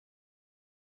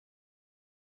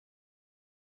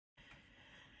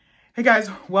Hey guys,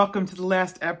 welcome to the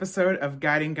last episode of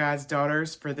Guiding God's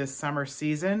Daughters for this summer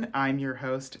season. I'm your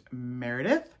host,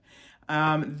 Meredith.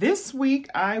 This week,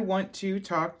 I want to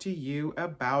talk to you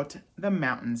about the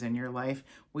mountains in your life.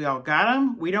 We all got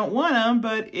them. We don't want them,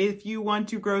 but if you want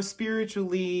to grow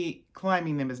spiritually,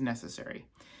 climbing them is necessary.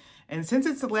 And since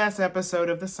it's the last episode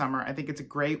of the summer, I think it's a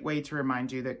great way to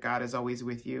remind you that God is always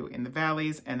with you in the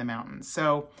valleys and the mountains.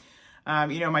 So,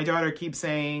 my daughter keeps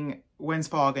saying, when's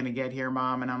fall going to get here,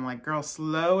 Mom? And I'm like, girl,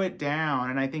 slow it down.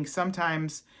 And I think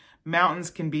sometimes mountains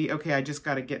can be, okay, I just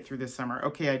got to get through the summer.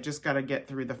 Okay, I just got to get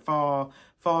through the fall.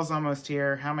 Fall's almost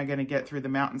here. How am I going to get through the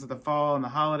mountains of the fall and the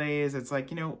holidays? It's like,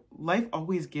 life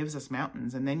always gives us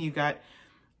mountains. And then you got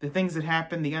the things that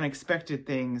happen, the unexpected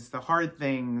things, the hard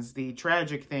things, the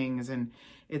tragic things. And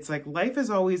it's like life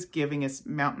is always giving us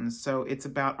mountains. So it's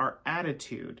about our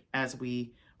attitude as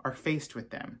we are faced with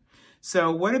them.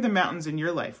 So what are the mountains in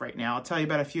your life right now? I'll tell you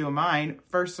about a few of mine.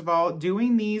 First of all,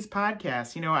 doing these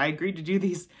podcasts. I agreed to do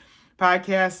these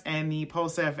podcasts and the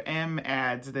Pulse FM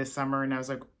ads this summer. And I was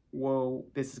like, whoa,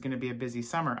 this is going to be a busy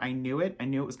summer. I knew it. I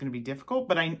knew it was going to be difficult,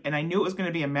 but I knew it was going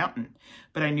to be a mountain,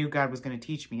 but I knew God was going to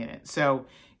teach me in it. So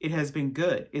it has been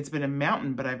good. It's been a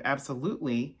mountain, but I've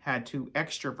absolutely had to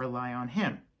extra rely on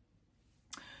Him.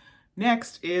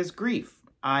 Next is grief.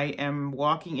 I am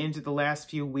walking into the last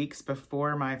few weeks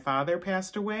before my father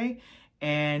passed away,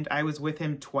 and I was with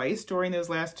him twice during those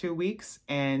last 2 weeks.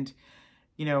 And,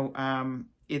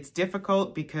 it's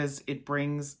difficult because it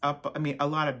brings up, a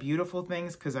lot of beautiful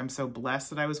things because I'm so blessed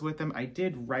that I was with him. I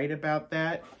did write about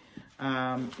that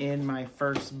in my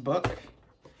first book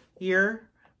here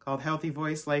called Healthy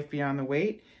Voice, Life Beyond the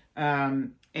Weight.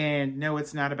 And no,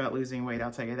 it's not about losing weight,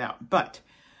 I'll tell you that. But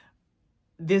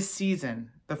this season,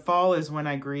 the fall is when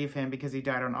I grieve him because he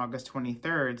died on August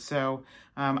 23rd. So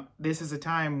this is a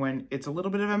time when it's a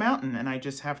little bit of a mountain and I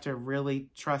just have to really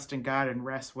trust in God and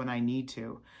rest when I need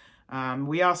to.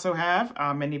 We also have,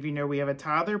 many of you know we have a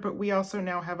toddler, but we also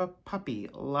now have a puppy.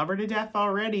 Love her to death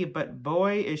already, but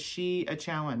boy, is she a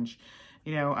challenge.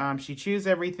 She chews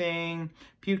everything,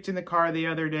 puked in the car the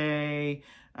other day,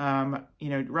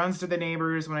 runs to the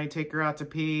neighbors when I take her out to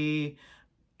pee.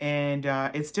 And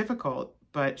it's difficult,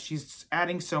 but she's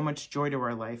adding so much joy to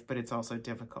our life, but it's also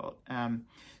difficult.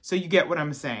 So you get what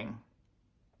I'm saying.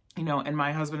 And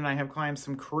my husband and I have climbed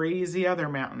some crazy other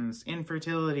mountains,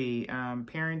 infertility,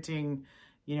 parenting,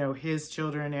 his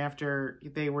children after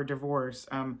they were divorced,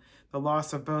 the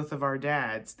loss of both of our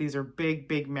dads. These are big,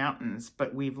 big mountains,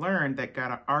 but we've learned that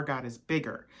our God is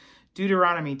bigger.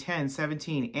 Deuteronomy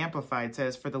 10:17 Amplified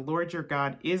says, "For the Lord your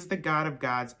God is the God of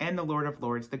gods and the Lord of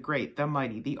lords, the great, the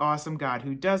mighty, the awesome God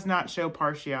who does not show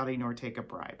partiality nor take a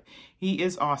bribe." He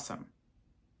is awesome.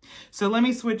 So let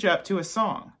me switch up to a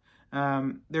song.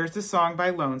 There's a song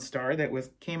by Lone Star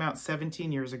that came out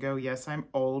 17 years ago. Yes, I'm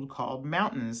old, called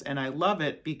Mountains. And I love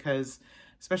it because,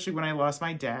 especially when I lost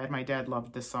my dad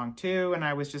loved this song too. And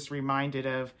I was just reminded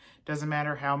of, doesn't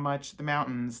matter how big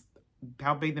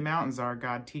the mountains are,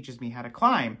 God teaches me how to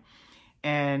climb.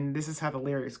 And this is how the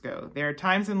lyrics go. There are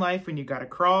times in life when you gotta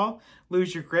crawl,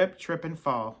 lose your grip, trip and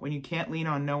fall. When you can't lean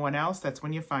on no one else, that's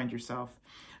when you find yourself.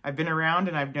 I've been around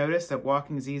and I've noticed that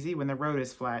walking's easy when the road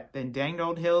is flat. Then danged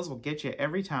old hills will get you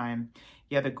every time.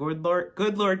 Yeah, the good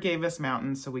Lord gave us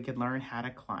mountains so we could learn how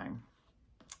to climb.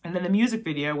 And then the music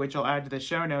video, which I'll add to the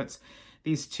show notes,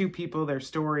 these two people, their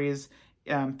stories,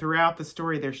 throughout the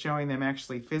story, they're showing them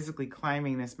actually physically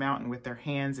climbing this mountain with their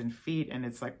hands and feet. And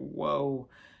it's like, whoa,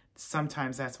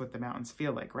 sometimes that's what the mountains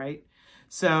feel like, right?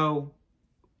 So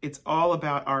it's all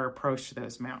about our approach to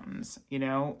those mountains.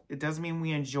 It doesn't mean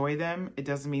we enjoy them. It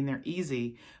doesn't mean they're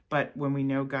easy, but when we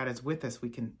know God is with us, we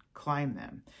can climb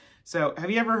them. So have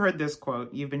you ever heard this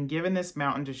quote? "You've been given this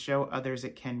mountain to show others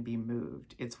it can be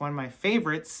moved." It's one of my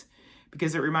favorites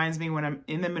because it reminds me when I'm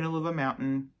in the middle of a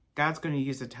mountain, God's going to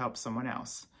use it to help someone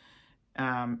else.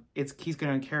 He's going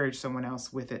to encourage someone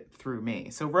else with it through me.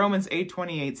 So Romans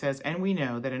 8:28 says, "And we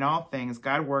know that in all things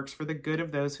God works for the good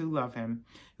of those who love him,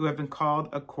 who have been called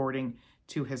according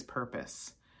to his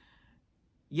purpose."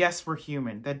 Yes, we're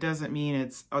human. That doesn't mean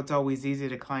it's always easy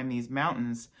to climb these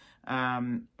mountains.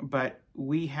 But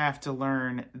we have to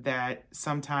learn that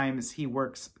sometimes he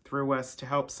works through us to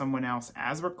help someone else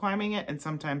as we're climbing it, and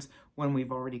sometimes when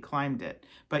we've already climbed it.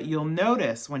 But you'll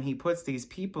notice when he puts these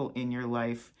people in your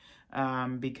life,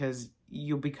 because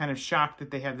you'll be kind of shocked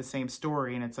that they have the same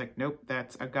story. And it's like, nope,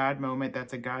 that's a God moment.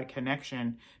 That's a God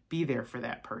connection. Be there for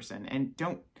that person. And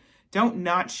don't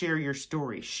not share your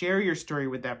story. Share your story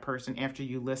with that person after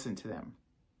you listen to them.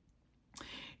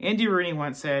 Andy Rooney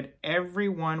once said,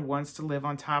 "Everyone wants to live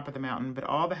on top of the mountain, but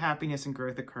all the happiness and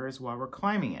growth occurs while we're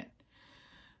climbing it."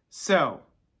 So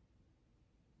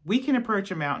we can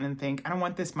approach a mountain and think, I don't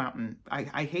want this mountain.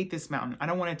 I hate this mountain. I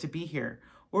don't want it to be here.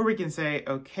 Or we can say,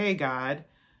 okay, God,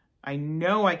 I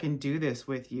know I can do this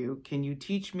with you. Can you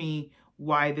teach me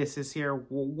why this is here?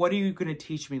 What are you going to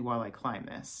teach me while I climb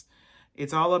this?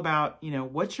 It's all about,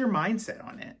 what's your mindset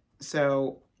on it?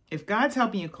 So if God's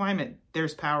helping you climb it,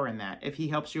 there's power in that. If he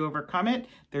helps you overcome it,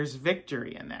 there's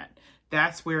victory in that.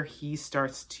 That's where he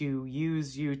starts to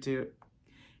use you to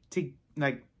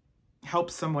like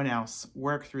help someone else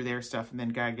work through their stuff, and then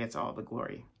God gets all the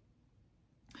glory.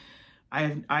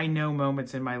 I know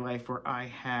moments in my life where I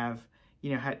have,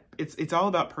 it's all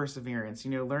about perseverance,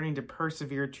 learning to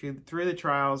persevere through the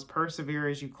trials, persevere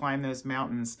as you climb those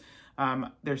mountains.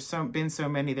 There's been so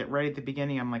many that right at the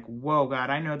beginning, I'm like, whoa, God,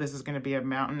 I know this is going to be a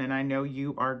mountain, and I know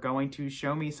you are going to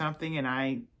show me something, and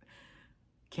I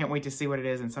can't wait to see what it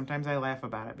is. And sometimes I laugh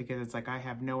about it because it's like, I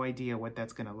have no idea what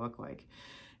that's going to look like.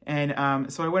 And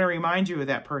so I want to remind you of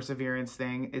that perseverance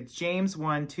thing. It's James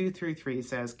 1:2-3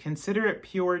 says, "Consider it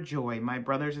pure joy, my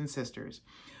brothers and sisters,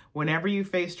 whenever you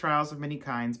face trials of many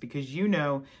kinds, because you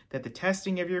know that the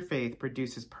testing of your faith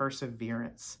produces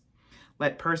perseverance.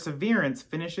 Let perseverance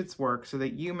finish its work so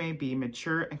that you may be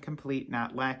mature and complete,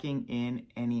 not lacking in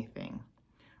anything."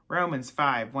 Romans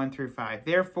 5:1-5.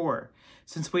 "Therefore,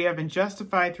 since we have been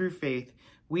justified through faith,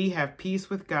 we have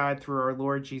peace with God through our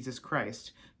Lord Jesus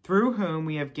Christ, through whom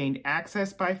we have gained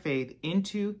access by faith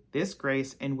into this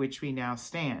grace in which we now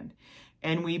stand.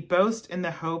 And we boast in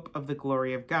the hope of the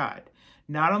glory of God.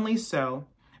 Not only so,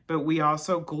 but we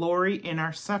also glory in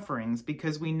our sufferings,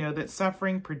 because we know that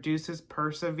suffering produces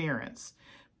perseverance.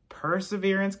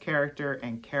 Perseverance, character,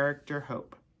 and character,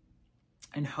 hope.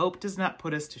 And hope does not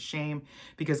put us to shame,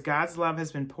 because God's love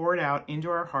has been poured out into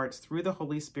our hearts through the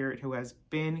Holy Spirit who has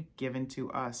been given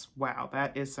to us." Wow,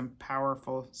 that is some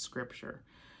powerful scripture.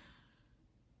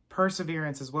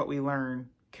 Perseverance is what we learn,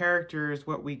 character is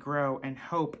what we grow, and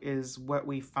hope is what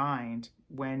we find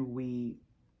when we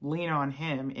lean on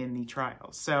him in the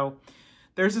trials. So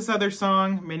there's this other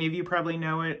song, many of you probably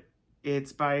know it.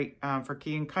 It's by for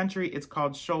King & Country. It's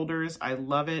called Shoulders. I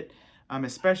love it.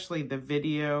 Especially the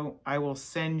video. I will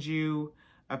send you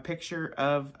a picture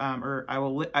of, or I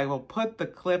will put the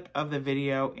clip of the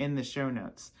video in the show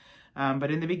notes.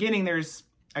 But in the beginning, there's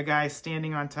a guy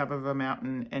standing on top of a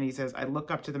mountain, and he says, "I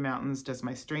look up to the mountains. Does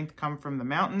my strength come from the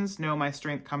mountains? No, my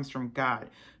strength comes from God,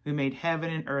 who made heaven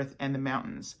and earth and the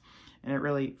mountains." And it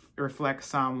really reflects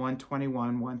Psalm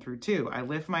 121, 1-2. "I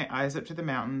lift my eyes up to the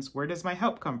mountains. Where does my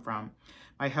help come from?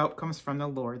 My help comes from the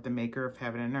Lord, the maker of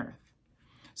heaven and earth."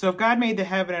 So if God made the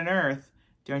heaven and earth,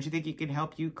 don't you think he can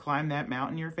help you climb that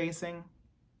mountain you're facing?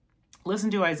 Listen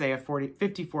to Isaiah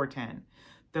 54:10.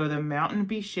 "Though the mountain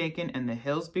be shaken and the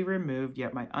hills be removed,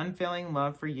 yet my unfailing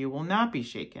love for you will not be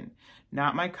shaken,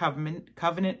 not my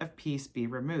covenant of peace be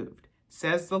removed,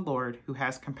 says the Lord who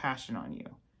has compassion on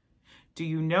you." Do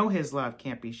you know his love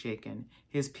can't be shaken,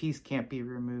 his peace can't be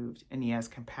removed, and he has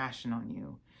compassion on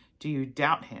you? Do you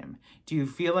doubt him? Do you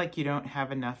feel like you don't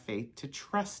have enough faith to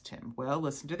trust him? Well,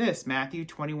 listen to this, Matthew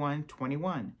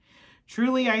 21:21.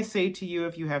 "Truly I say to you,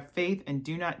 if you have faith and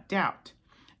do not doubt,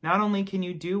 not only can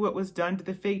you do what was done to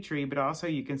the fig tree, but also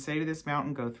you can say to this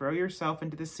mountain, go throw yourself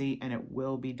into the sea, and it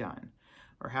will be done."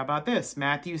 Or how about this?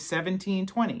 Matthew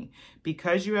 17:20.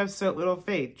 "Because you have so little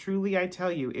faith, truly I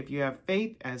tell you, if you have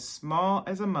faith as small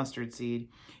as a mustard seed,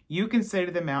 you can say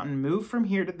to the mountain, move from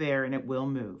here to there, and it will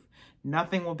move.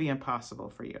 Nothing will be impossible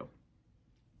for you."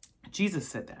 Jesus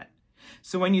said that.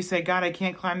 So when you say, "God, I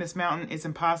can't climb this mountain, it's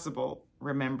impossible,"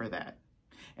 remember that.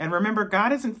 And remember,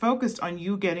 God isn't focused on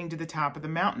you getting to the top of the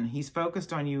mountain. He's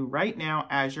focused on you right now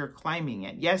as you're climbing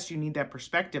it. Yes, you need that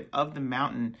perspective of the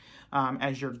mountain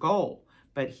as your goal,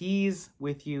 but he's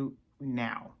with you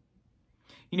now.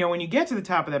 When you get to the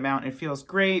top of the mountain, it feels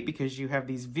great because you have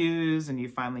these views and you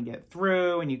finally get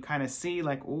through and you kind of see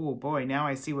like, oh boy, now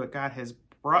I see what God has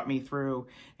brought me through,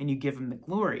 and you give him the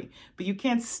glory. But you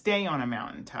can't stay on a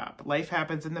mountaintop. Life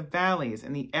happens in the valleys,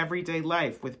 in the everyday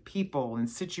life with people and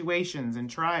situations and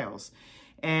trials.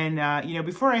 And,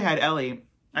 before I had Ellie,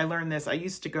 I learned this. I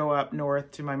used to go up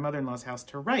north to my mother-in-law's house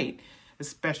to write,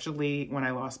 especially when I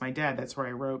lost my dad. That's where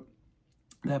I wrote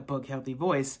that book, Healthy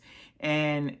Voice.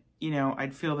 And,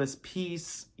 I'd feel this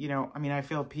peace, I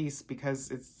feel peace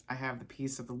because I have the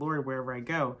peace of the Lord wherever I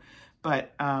go.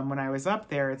 But when I was up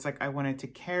there, it's like I wanted to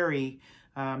carry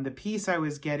the peace I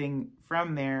was getting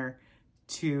from there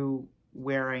to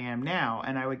where I am now.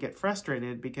 And I would get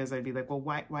frustrated because I'd be like, well,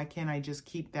 why can't I just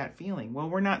keep that feeling? Well,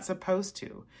 we're not supposed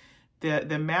to.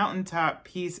 The mountaintop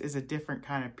peace is a different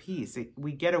kind of peace.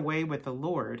 We get away with the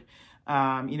Lord.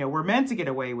 We're meant to get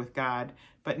away with God,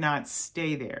 but not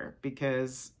stay there,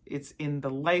 because it's in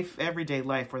the everyday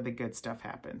life, where the good stuff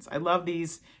happens. I love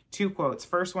these two quotes.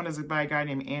 First one is by a guy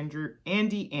named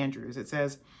Andy Andrews. It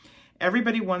says,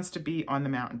 "Everybody wants to be on the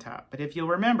mountaintop, but if you'll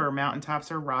remember,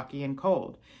 mountaintops are rocky and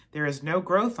cold. There is no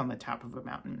growth on the top of a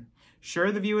mountain.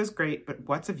 Sure, the view is great, but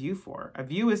what's a view for? A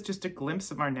view is just a glimpse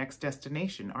of our next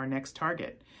destination, our next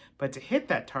target. But to hit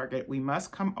that target, we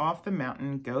must come off the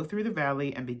mountain, go through the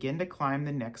valley, and begin to climb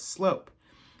the next slope.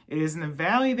 It is in the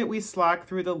valley that we slog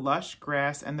through the lush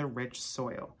grass and the rich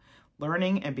soil,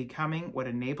 learning and becoming what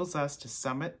enables us to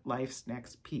summit life's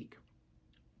next peak."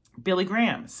 Billy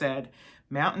Graham said,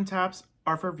 "Mountaintops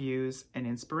are for views and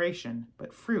inspiration,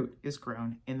 but fruit is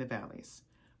grown in the valleys."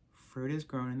 Fruit is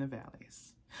grown in the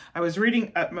valleys. I was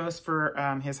reading Utmost for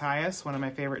His Highest, one of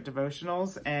my favorite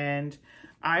devotionals, and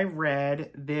I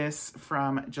read this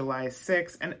from July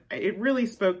 6th, and it really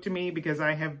spoke to me, because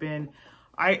I have been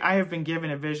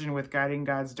given a vision with Guiding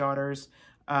God's Daughters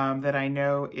that I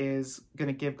know is going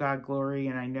to give God glory,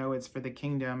 and I know it's for the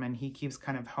kingdom, and he keeps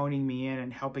kind of honing me in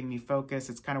and helping me focus.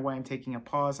 It's kind of why I'm taking a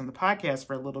pause on the podcast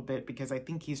for a little bit, because I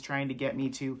think he's trying to get me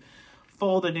to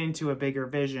fold it into a bigger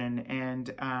vision.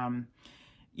 And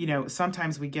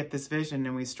sometimes we get this vision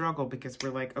and we struggle, because we're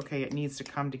like, okay, it needs to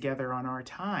come together on our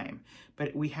time,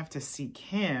 but we have to seek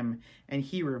him, and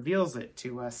he reveals it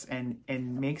to us and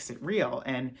makes it real.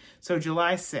 And so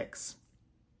July 6th,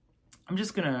 I'm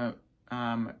just going to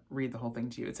read the whole thing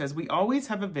to you. It says, "We always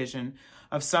have a vision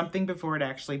of something before it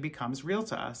actually becomes real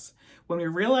to us. When we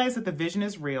realize that the vision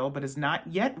is real but is not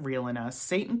yet real in us,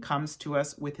 Satan comes to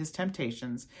us with his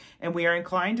temptations, and we are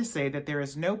inclined to say that there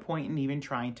is no point in even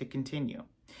trying to continue.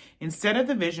 Instead of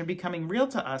the vision becoming real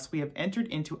to us, we have entered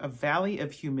into a valley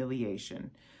of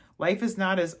humiliation. Life is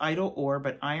not as idle ore,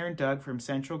 but iron dug from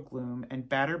central gloom and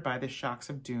battered by the shocks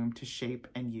of doom to shape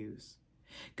and use.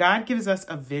 God gives us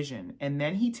a vision, and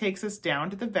then he takes us down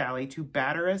to the valley to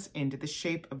batter us into the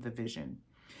shape of the vision.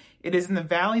 It is in the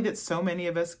valley that so many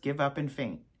of us give up and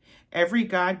faint. Every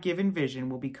God-given vision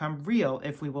will become real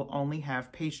if we will only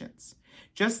have patience.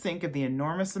 Just think of the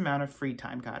enormous amount of free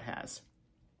time God has.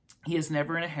 He is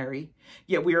never in a hurry,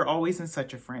 yet we are always in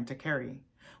such a frantic hurry.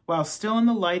 While still in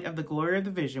the light of the glory of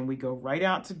the vision, we go right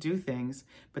out to do things,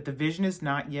 but the vision is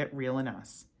not yet real in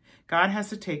us. God has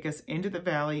to take us into the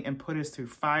valley and put us through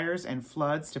fires and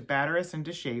floods to batter us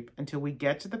into shape until we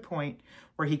get to the point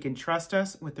where he can trust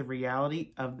us with the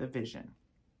reality of the vision.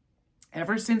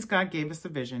 Ever since God gave us the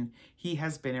vision, he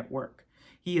has been at work.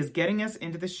 He is getting us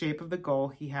into the shape of the goal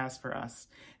he has for us.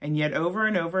 And yet over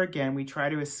and over again, we try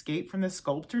to escape from the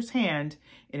sculptor's hand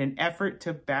in an effort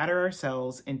to batter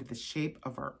ourselves into the shape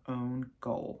of our own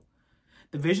goal.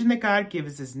 The vision that God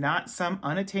gives is not some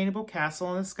unattainable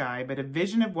castle in the sky, but a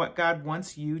vision of what God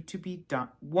wants you to be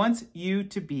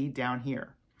down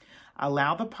here.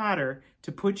 Allow the potter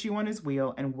to put you on his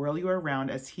wheel and whirl you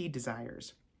around as he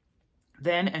desires.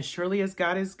 Then, as surely as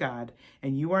God is God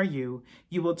and you are you,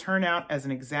 you will turn out as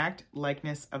an exact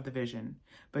likeness of the vision.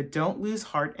 But don't lose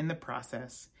heart in the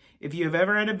process. If you have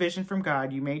ever had a vision from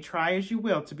God, you may try as you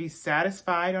will to be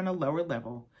satisfied on a lower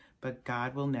level, but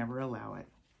God will never allow it.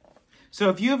 So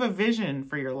if you have a vision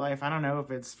for your life, I don't know if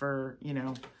it's for,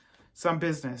 some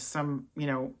business,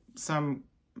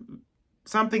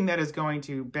 something that is going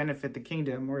to benefit the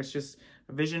kingdom, or it's just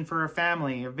a vision for a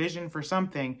family, a vision for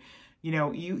something,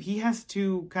 he has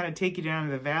to kind of take you down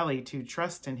to the valley to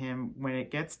trust in him when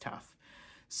it gets tough.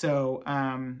 So,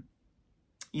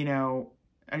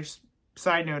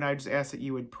 side note, I just ask that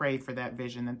you would pray for that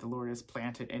vision that the Lord has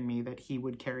planted in me, that he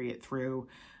would carry it through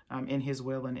in his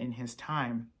will and in his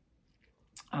time.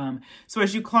 So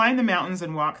as you climb the mountains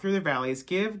and walk through the valleys,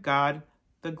 give God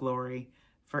the glory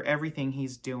for everything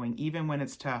he's doing, even when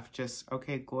it's tough. Just,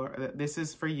 okay, glory, this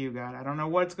is for you, God. I don't know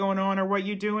what's going on or what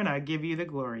you're doing. I give you the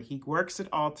glory. He works it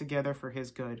all together for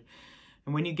his good.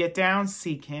 And when you get down,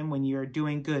 seek him. When you're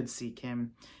doing good, seek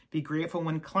him. Be grateful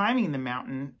when climbing the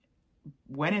mountain,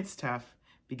 when it's tough,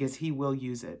 because he will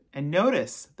use it. And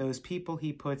notice those people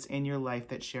he puts in your life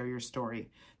that share your story.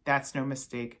 That's no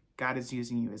mistake. God is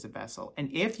using you as a vessel.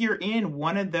 And if you're in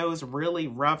one of those really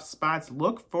rough spots,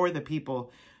 look for the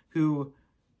people who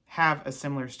have a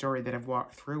similar story, that have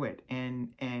walked through it,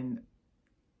 and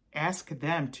ask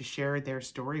them to share their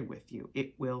story with you.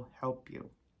 It will help you.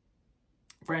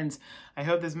 Friends, I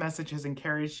hope this message has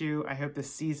encouraged you. I hope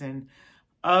this season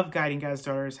of Guiding God's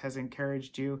Daughters has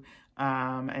encouraged you.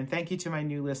 And thank you to my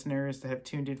new listeners that have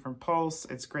tuned in from Pulse.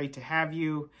 It's great to have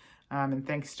you. And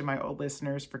thanks to my old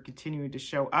listeners for continuing to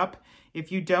show up.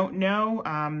 If you don't know,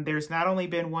 there's not only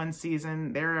been one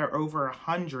season, there are over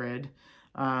 100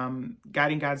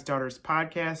 Guiding God's Daughters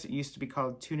podcast. It used to be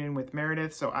called Tune In with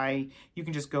Meredith. So you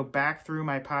can just go back through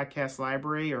my podcast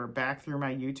library or back through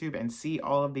my YouTube and see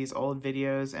all of these old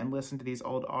videos and listen to these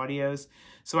old audios.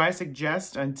 So I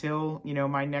suggest until,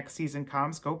 my next season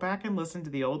comes, go back and listen to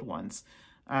the old ones.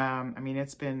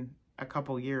 It's been a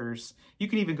couple years. You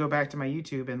can even go back to my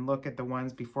YouTube and look at the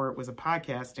ones before it was a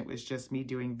podcast. It was just me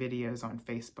doing videos on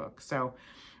Facebook. So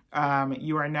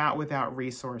you are not without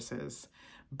resources.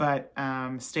 But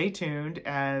stay tuned,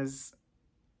 as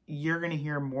you're going to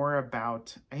hear more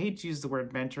about, I hate to use the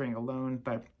word mentoring alone,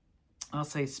 but I'll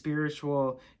say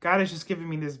spiritual. God has just given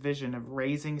me this vision of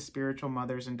raising spiritual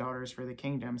mothers and daughters for the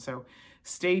kingdom. So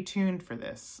stay tuned for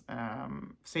this.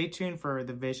 Stay tuned for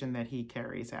the vision that he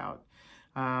carries out.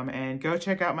 And go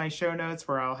check out my show notes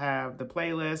where I'll have the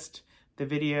playlist, the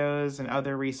videos, and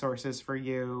other resources for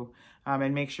you.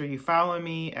 And make sure you follow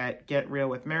me at Get Real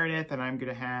with Meredith, and I'm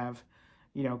going to have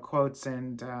quotes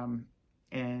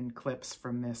and clips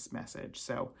from this message.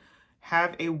 So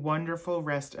have a wonderful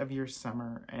rest of your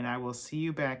summer, and I will see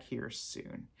you back here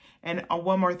soon. And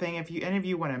one more thing, if any of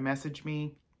you want to message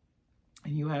me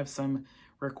and you have some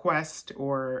request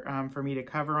or for me to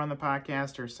cover on the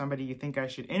podcast, or somebody you think I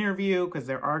should interview, because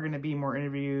there are going to be more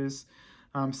interviews,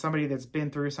 somebody that's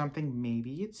been through something,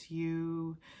 maybe it's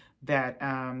you, that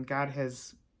God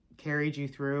has carried you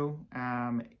through,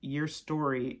 your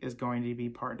story is going to be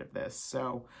part of this.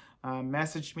 So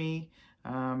message me,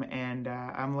 and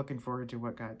I'm looking forward to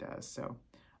what God does. So,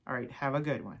 all right, have a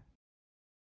good one.